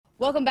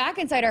Welcome back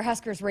inside our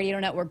Huskers Radio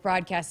Network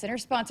Broadcast Center,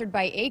 sponsored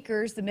by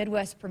Acres, the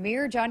Midwest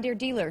premier John Deere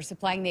dealer,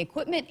 supplying the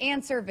equipment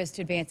and service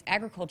to advance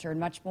agriculture and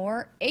much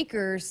more.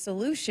 Acres,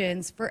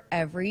 solutions for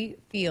every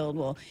field.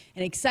 Well,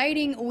 an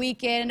exciting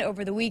weekend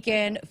over the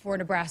weekend for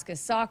Nebraska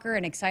Soccer,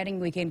 an exciting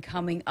weekend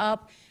coming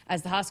up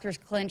as the Huskers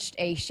clinched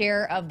a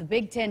share of the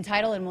Big Ten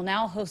title and will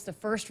now host the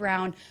first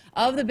round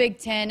of the Big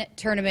Ten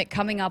tournament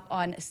coming up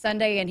on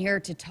Sunday. And here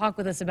to talk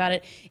with us about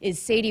it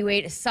is Sadie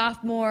Waite, a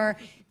sophomore.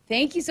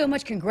 Thank you so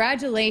much.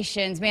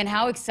 Congratulations. Man,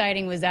 how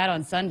exciting was that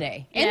on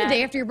Sunday? And the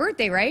day after your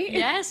birthday, right?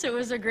 Yes, it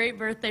was a great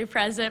birthday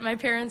present. My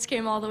parents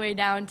came all the way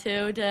down,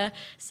 too, to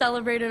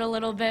celebrate it a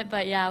little bit.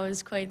 But, yeah, it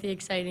was quite the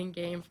exciting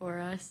game for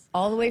us.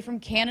 All the way from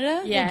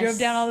Canada? Yes. They drove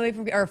down all the way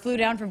from, or flew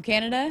down from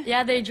Canada?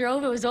 Yeah, they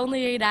drove. It was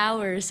only 8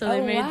 hours, so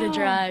they made the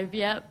drive.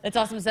 Yep. That's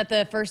awesome. Is that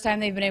the first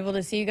time they've been able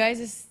to see you guys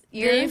this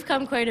year? They've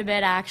come quite a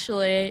bit,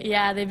 actually.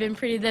 Yeah, they've been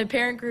the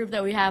parent group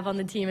that we have on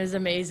the team is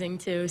amazing,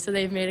 too. So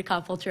they've made a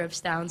couple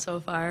trips down so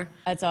far.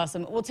 That's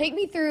awesome. Well, take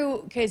me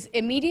through, because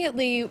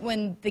immediately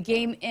when the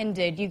game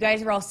ended, you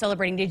guys were all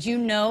celebrating. Did you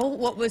know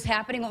what was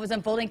happening, what was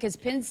unfolding? Because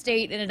Penn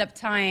State ended up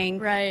tying,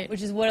 right,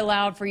 which is what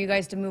allowed for you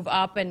guys to move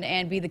up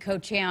and be the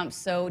co-champs.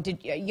 So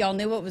did y'all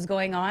knew what was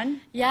going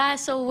on? Yeah,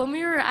 so when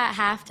we were at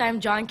halftime,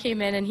 John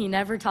came in and he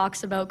never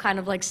talks about kind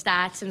of like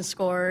stats and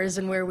scores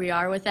and where we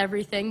are with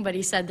everything, but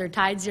he said they're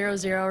tied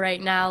 0-0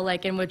 right now,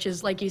 and which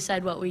is, like you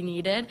said, what we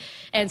needed.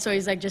 And so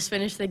he's like, just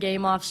finish the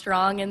game off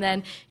strong. And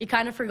then he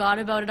kind of forgot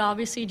about it,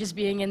 obviously, just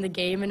being in the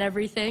game and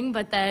everything.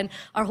 But then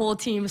our whole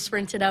team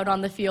sprinted out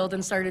on the field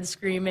and started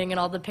screaming, and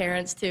all the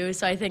parents, too.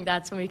 So I think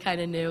that's when we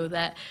kind of knew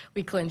that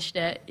we clinched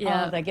it.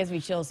 Yeah. Oh, that gives me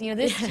chills. You know,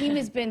 this team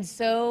has been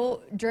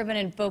so driven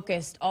and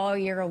focused all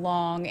year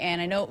long,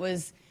 and I know it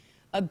was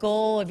a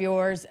goal of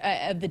yours,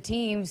 of the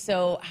team.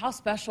 So how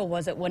special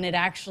was it when it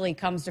actually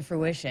comes to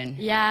fruition?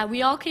 Yeah,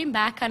 we all came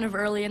back kind of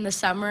early in the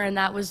summer, and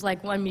that was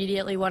like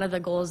immediately one of the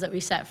goals that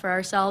we set for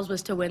ourselves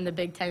was to win the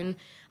Big Ten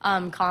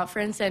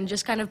conference, and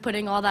just kind of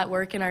putting all that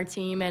work in our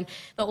team, and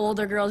the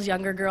older girls,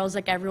 younger girls,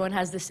 like everyone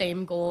has the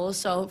same goals.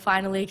 So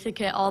finally to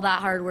get all that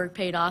hard work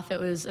paid off, it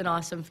was an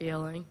awesome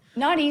feeling.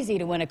 Not easy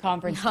to win a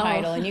conference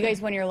title, and you guys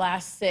won your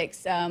last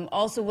 6.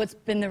 Also, what's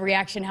been the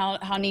reaction?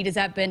 How neat has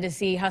that been to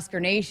see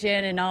Husker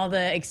Nation and all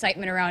the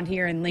excitement around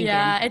here in Lincoln?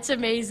 Yeah, it's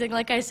amazing.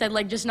 Like I said,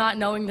 like just not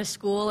knowing the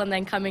school and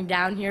then coming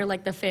down here,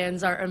 like the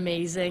fans are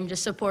amazing,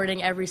 just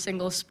supporting every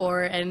single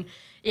sport. And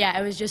yeah,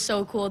 it was just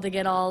so cool to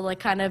get all like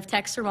kind of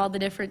texts from all the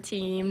different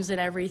teams and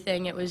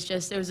everything. It was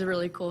a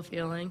really cool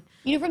feeling.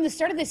 You know, from the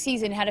start of the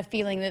season, had a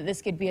feeling that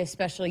this could be a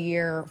special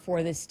year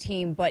for this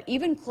team, but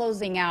even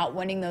closing out,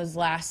 winning those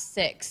last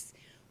 6,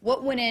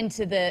 what went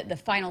into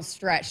the final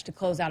stretch to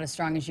close out as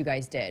strong as you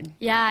guys did?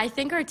 Yeah, I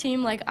think our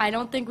team, I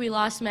don't think we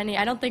lost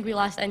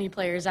any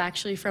players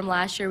actually from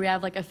last year. We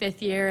have like a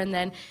 5th year, and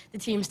then the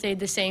team stayed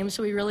the same.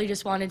 So we really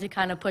just wanted to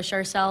kind of push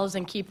ourselves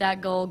and keep that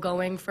goal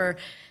going for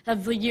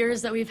the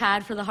years that we've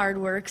had for the hard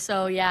work.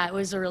 So yeah, it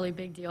was a really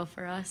big deal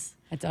for us.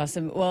 That's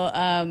awesome.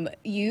 Well,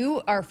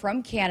 you are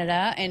from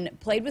Canada and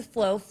played with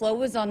Flo. Flo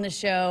was on the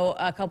show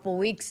a couple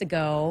weeks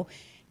ago.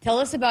 Tell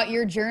us about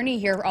your journey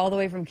here all the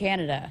way from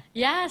Canada.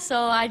 Yeah,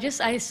 so I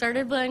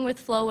started playing with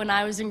Flo when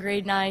I was in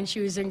grade 9.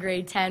 She was in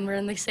grade 10. We're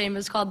in the same,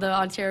 it's called the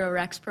Ontario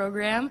Rex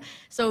program.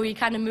 So we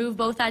kind of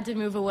both had to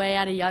move away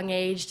at a young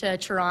age to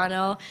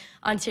Toronto,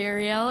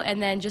 Ontario.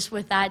 And then just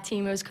with that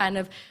team, it was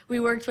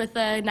we worked with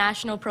the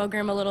national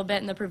program a little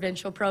bit and the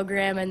provincial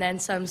program, and then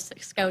some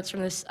scouts from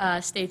the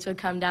States would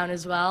come down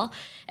as well.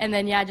 And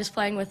then, yeah, just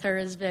playing with her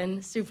has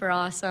been super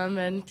awesome,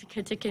 and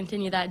to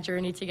continue that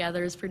journey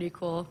together is pretty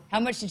cool. How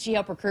much did she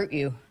help recruit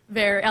you?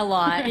 A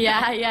lot.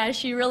 Yeah,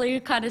 she really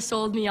kind of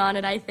sold me on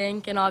it, I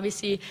think. And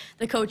obviously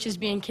the coaches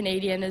being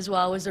Canadian as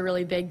well was a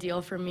really big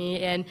deal for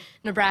me. And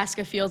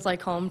Nebraska feels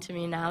like home to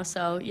me now.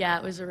 So yeah,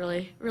 it was a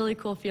really, really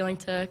cool feeling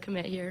to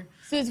commit here.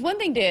 So it's one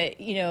thing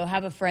to,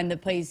 have a friend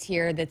that plays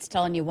here that's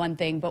telling you one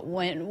thing, but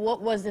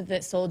what was it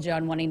that sold you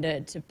on wanting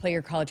to play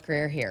your college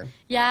career here?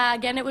 Yeah,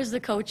 again, it was the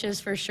coaches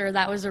for sure.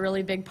 That was a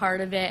really big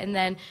part of it. And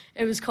then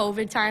it was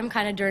COVID time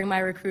kind of during my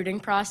recruiting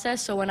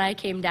process. So when I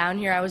came down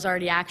here, I was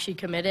already actually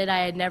committed. I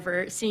had never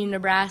seen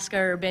Nebraska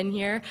or been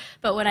here.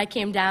 But when I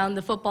came down,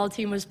 the football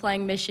team was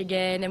playing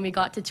Michigan, and we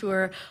got to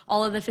tour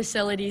all of the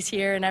facilities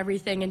here and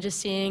everything, and just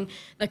seeing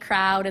the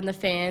crowd and the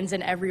fans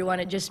and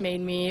everyone, it just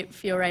made me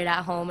feel right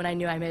at home, and I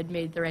knew I had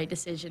made the right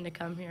decision to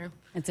come here.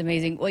 That's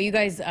amazing. Well, you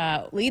guys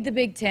lead the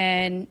Big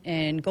Ten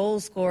in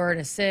goals scored,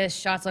 assists,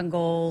 shots on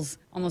goals,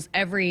 almost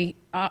every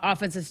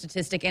offensive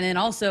statistic, and then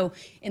also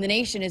in the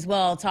nation as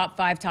well, top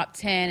 5, top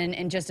 10,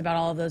 and just about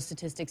all of those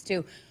statistics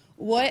too.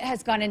 What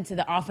has gone into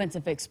the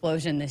offensive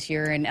explosion this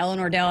year? And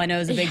Eleanor Dale, I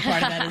know, is a big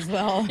part of that as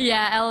well.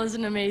 Yeah, Elle is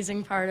an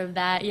amazing part of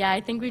that. Yeah, I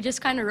think we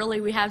just kind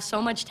of we have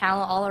so much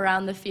talent all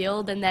around the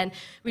field, and then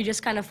we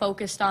just kind of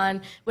focused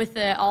on, with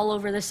all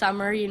over the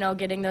summer,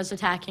 getting those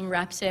attacking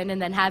reps in,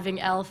 and then having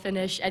Elle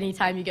finish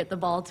anytime you get the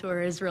ball to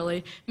her is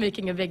really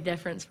making a big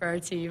difference for our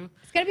team.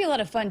 It's got to be a lot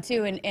of fun,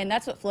 too, and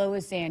that's what Flo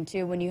was saying,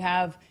 too, when you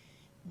have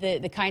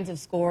the kinds of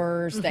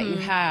scorers that you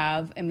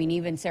have. I mean,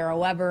 even Sarah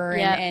Weber,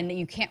 and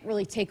you can't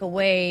really take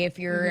away if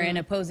you're an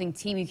opposing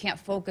team. You can't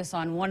focus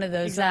on one of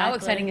those. Exactly. So how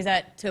exciting is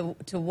that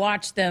to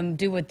watch them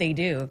do what they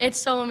do? It's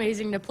so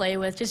amazing to play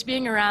with. Just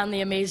being around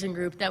the amazing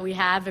group that we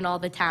have and all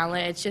the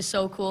talent, it's just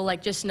so cool.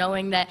 Like, just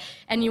knowing that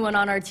anyone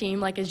on our team,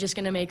 like, is just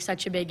going to make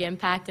such a big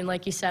impact. And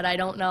like you said, I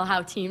don't know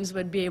how teams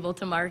would be able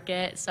to mark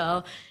it.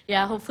 So,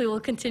 yeah, hopefully we'll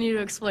continue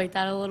to exploit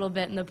that a little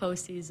bit in the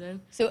postseason.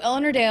 So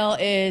Eleanor Dale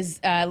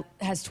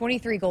has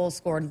 23 goals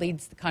scored,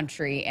 leads the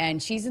country,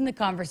 and she's in the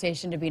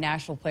conversation to be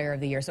National Player of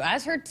the Year. So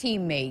as her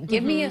teammate,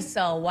 give me a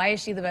sell. Why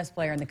is she the best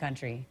player in the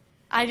country?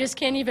 I just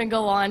can't even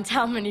go on to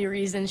how many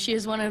reasons. She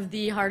is one of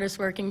the hardest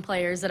working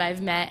players that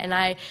I've met,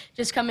 and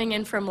just coming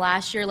in from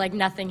last year, like,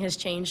 nothing has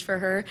changed for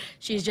her.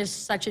 She's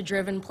just such a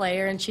driven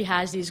player, and she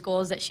has these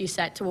goals that she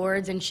set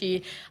towards, and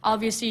she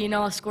obviously, you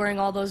know, scoring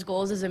all those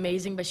goals is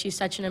amazing, but she's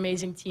such an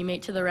amazing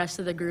teammate to the rest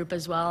of the group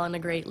as well, and a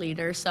great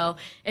leader. So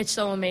it's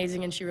so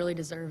amazing, and she really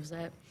deserves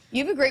it.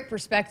 You have a great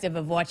perspective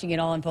of watching it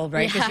all unfold,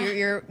 right? Because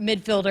you're a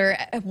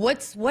midfielder.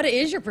 What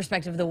is your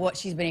perspective of what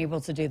she's been able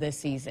to do this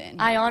season?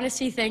 I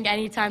honestly think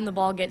anytime the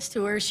ball gets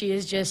to her, she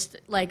is just,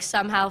 like,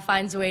 somehow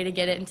finds a way to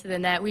get it into the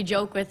net. We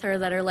joke with her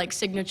that her, like,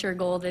 signature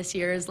goal this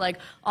year is, like,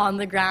 on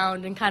the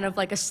ground and kind of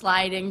like a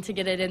sliding to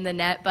get it in the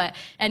net. But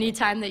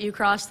anytime that you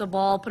cross the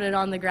ball, put it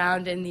on the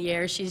ground in the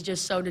air, she's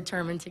just so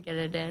determined to get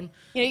it in.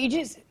 You know, you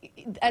just,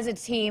 as a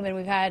team, and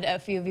we've had a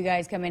few of you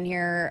guys come in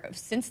here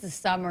since the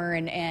summer,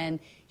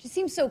 and just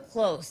seems so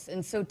close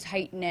and so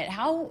tight-knit.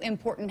 How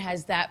important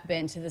has that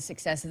been to the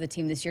success of the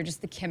team this year,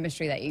 just the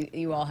chemistry that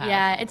you all have?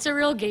 Yeah, it's a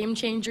real game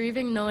changer.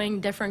 Even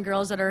knowing different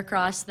girls that are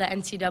across the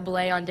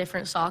NCAA on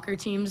different soccer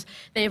teams,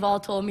 they've all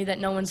told me that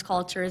no one's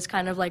culture is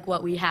kind of like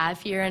what we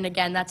have here. And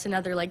again, that's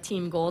another, like,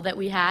 team goal that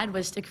we had,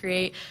 was to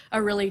create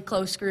a really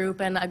close group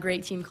and a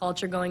great team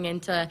culture going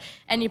into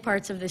any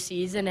parts of the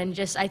season. And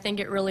just, I think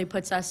it really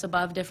puts us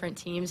above different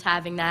teams,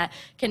 having that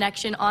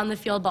connection on the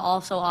field, but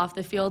also off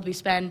the field. We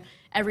spend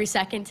every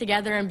second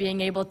together, and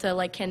being able to,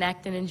 like,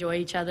 connect and enjoy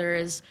each other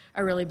is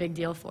a really big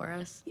deal for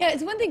us. Yeah,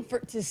 it's one thing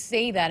to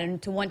say that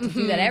and to want to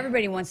do that.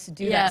 Everybody wants to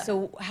do that.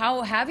 So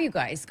how have you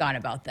guys gone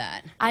about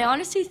that? I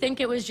honestly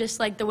think it was just,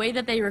 like, the way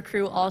that they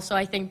recruit also,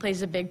 I think,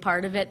 plays a big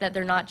part of it, that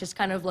they're not just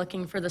kind of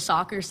looking for the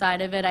soccer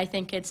side of it. I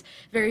think it's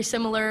very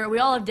similar. We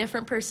all have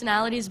different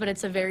personalities, but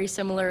it's a very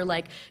similar,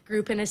 like,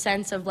 group in a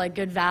sense of, like,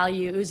 good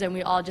values, and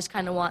we all just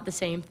kind of want the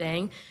same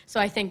thing. So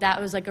I think that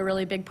was, like, a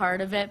really big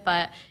part of it.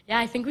 But yeah,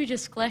 I think we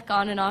just click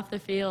on and off the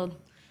field.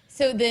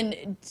 So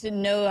then, to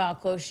know how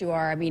close you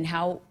are, I mean,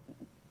 how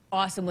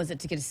awesome was it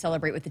to get to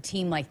celebrate with a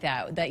team like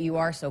that you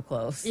are so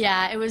close?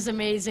 Yeah, it was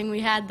amazing.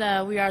 We had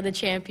the "We Are the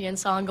Champion"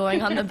 song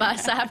going on the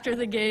bus after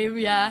the game.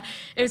 Yeah,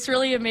 it's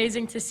really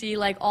amazing to see,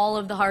 like, all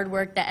of the hard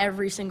work that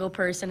every single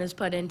person has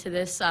put into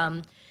this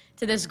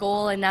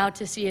goal, and now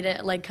to see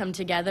it, like, come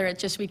together.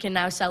 It's just, we can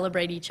now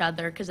celebrate each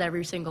other because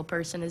every single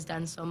person has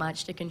done so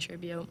much to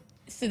contribute.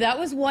 So that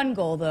was one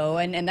goal, though,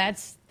 and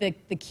that's the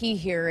key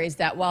here, is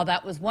that while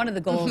that was one of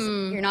the goals,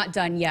 you're not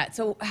done yet.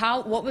 So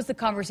what was the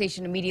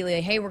conversation immediately?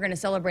 Like, hey, we're going to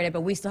celebrate it,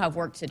 but we still have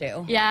work to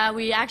do.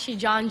 Yeah,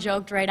 John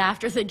joked right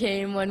after the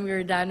game when we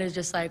were done, is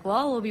just like,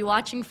 well, we'll be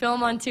watching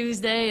film on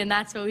Tuesday, and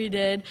that's what we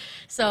did.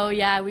 So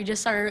yeah, we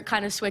just started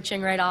kind of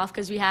switching right off,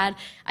 because we had,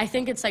 I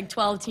think it's like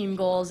 12 team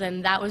goals,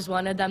 and that was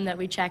one of them that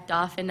we checked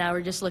off, and now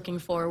we're just looking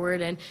forward.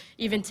 And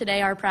even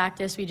today, our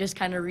practice, we just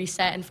kind of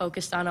reset and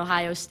focused on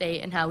Ohio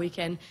State and how we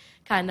can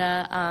kind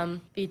of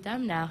beat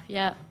them now.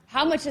 Yeah.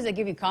 How much does it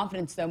give you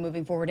confidence, though,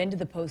 moving forward into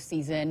the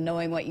postseason,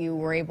 knowing what you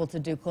were able to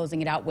do,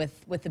 closing it out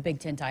with the Big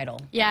Ten title?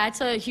 Yeah, it's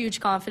a huge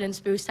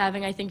confidence boost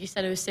having, I think you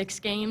said it was 6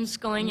 games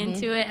going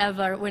into it of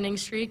our winning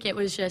streak. It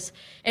was just,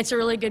 it's a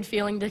really good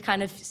feeling to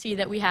kind of see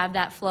that we have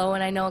that flow.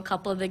 And I know a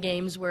couple of the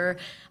games were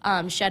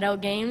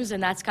shutout games,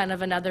 and that's kind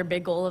of another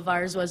big goal of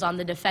ours, was on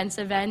the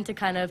defensive end to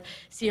kind of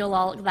seal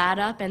all that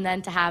up, and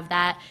then to have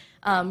that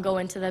go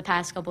into the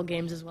past couple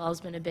games as well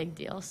has been a big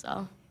deal.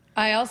 So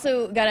I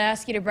also got to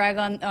ask you to brag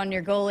on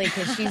your goalie,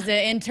 because she's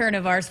an intern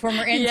of ours,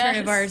 former intern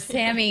of ours.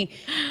 Sammy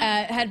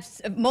had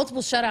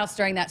multiple shutouts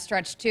during that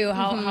stretch, too.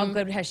 How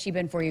good has she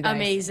been for you guys?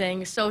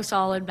 Amazing. So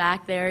solid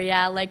back there.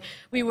 Yeah, like,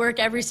 we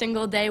work every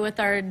single day with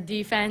our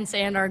defense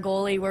and our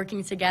goalie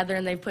working together,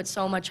 and they've put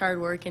so much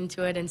hard work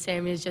into it, and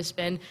Sammy has just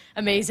been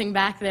amazing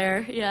back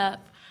there. Yeah.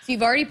 So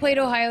you've already played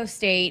Ohio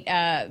State,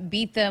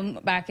 beat them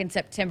back in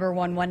September,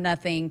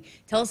 1-0.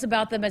 Tell us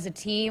about them as a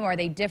team. Are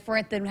they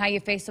different than how you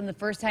faced them the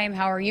first time?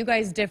 How are you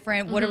guys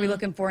different? What are we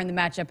looking for in the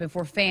matchup? If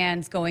we're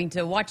fans going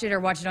to watch it or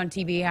watch it on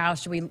TV, how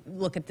should we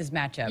look at this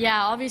matchup?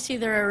 Yeah, obviously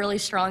they're a really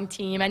strong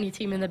team. Any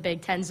team in the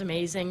Big Ten's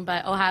amazing,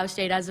 but Ohio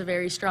State has a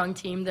very strong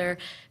team. They're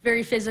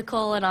very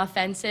physical and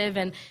offensive,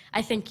 and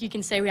I think you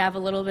can say we have a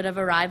little bit of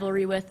a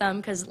rivalry with them,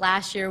 because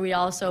last year we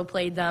also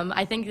played them,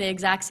 I think, the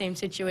exact same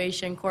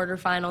situation,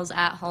 quarterfinals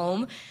at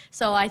home.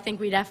 So I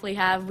think we definitely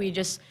have,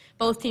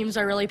 both teams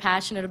are really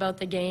passionate about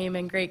the game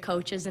and great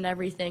coaches and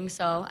everything.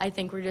 So I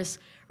think we're just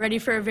ready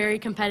for a very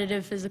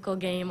competitive, physical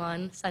game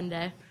on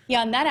Sunday.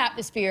 Yeah, and that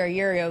atmosphere a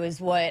year ago is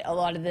what a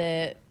lot of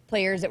the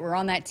players that were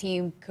on that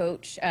team,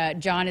 Coach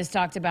John has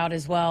talked about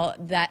as well,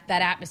 that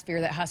atmosphere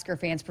that Husker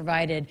fans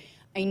provided.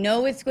 I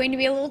know it's going to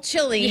be a little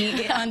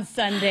chilly on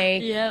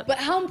Sunday, but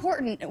how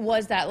important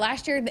was that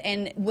last year,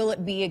 and will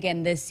it be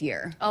again this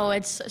year? Oh,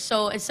 it's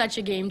such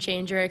a game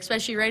changer,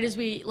 especially right as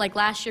like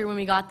last year when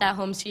we got that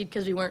home seed,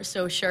 because we weren't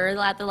so sure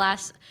at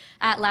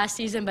last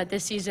season, but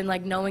this season,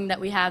 like knowing that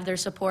we have their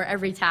support,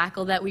 every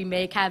tackle that we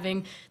make,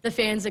 having the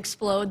fans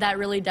explode, that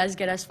really does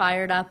get us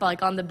fired up,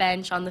 like on the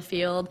bench, on the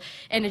field,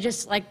 and it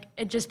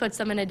just puts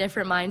them in a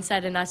different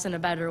mindset and us in a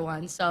better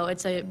one. So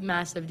it's a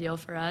massive deal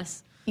for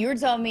us. You were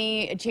telling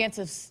me a chance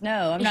of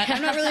snow. I'm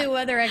not really a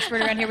weather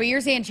expert around here, but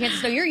you're saying chance of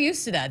snow. You're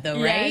used to that,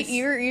 though, right? Yes.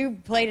 You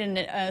played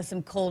in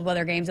some cold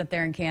weather games up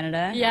there in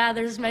Canada. Yeah,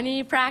 there's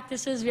many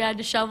practices. We had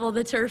to shovel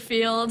the turf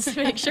fields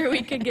to make sure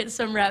we could get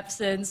some reps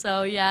in.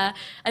 So, yeah,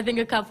 I think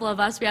a couple of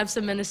us, we have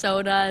some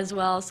Minnesota as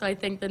well, so I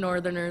think the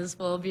Northerners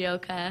will be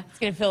okay. It's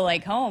going to feel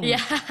like home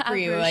for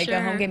you, like a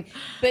home game.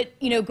 But,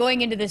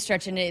 going into this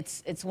stretch, and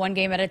it's one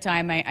game at a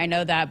time, I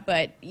know that,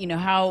 but,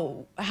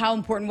 how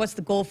important, what's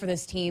the goal for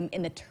this team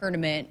in the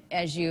tournament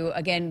as you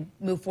again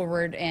move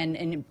forward,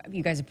 and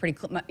you guys are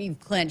you've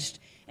clinched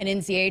an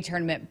NCAA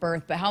tournament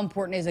berth, but how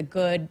important is a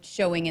good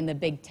showing in the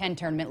Big Ten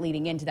tournament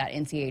leading into that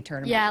NCAA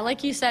tournament? Yeah,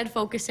 like you said,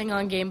 focusing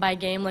on game by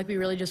game, like we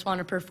really just want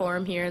to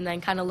perform here and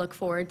then kind of look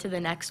forward to the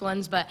next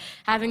ones, but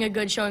having a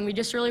good showing, we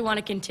just really want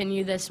to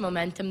continue this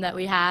momentum that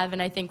we have,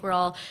 and I think we're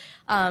all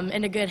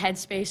in a good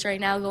headspace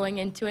right now going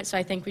into it, so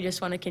I think we just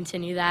want to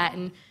continue that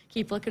and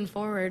keep looking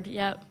forward.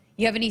 Yep.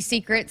 You have any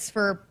secrets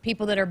for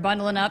people that are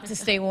bundling up to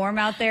stay warm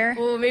out there?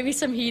 Well, maybe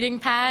some heating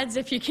pads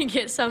if you can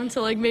get some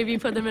to maybe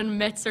put them in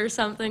mitts or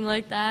something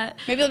like that.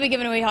 Maybe they'll be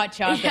giving away hot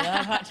chocolate. They'll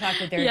have hot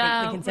chocolate there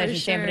at the concession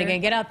stand. But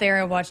again, get out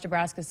there and watch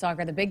Nebraska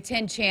Soccer, the Big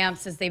Ten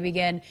champs, as they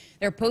begin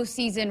their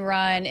postseason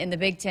run in the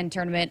Big Ten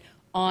tournament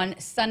on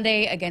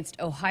Sunday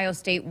against Ohio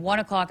State, 1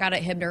 o'clock out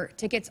at Hibner.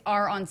 Tickets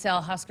are on sale,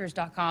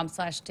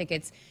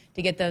 huskers.com/tickets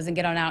to get those and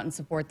get on out and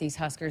support these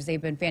Huskers.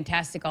 They've been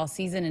fantastic all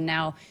season, and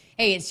now,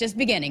 hey, it's just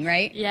beginning,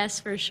 right? Yes,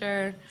 for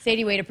sure.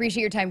 Sadie Waite,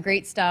 appreciate your time.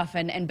 Great stuff,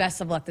 and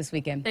best of luck this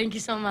weekend. Thank you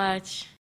so much.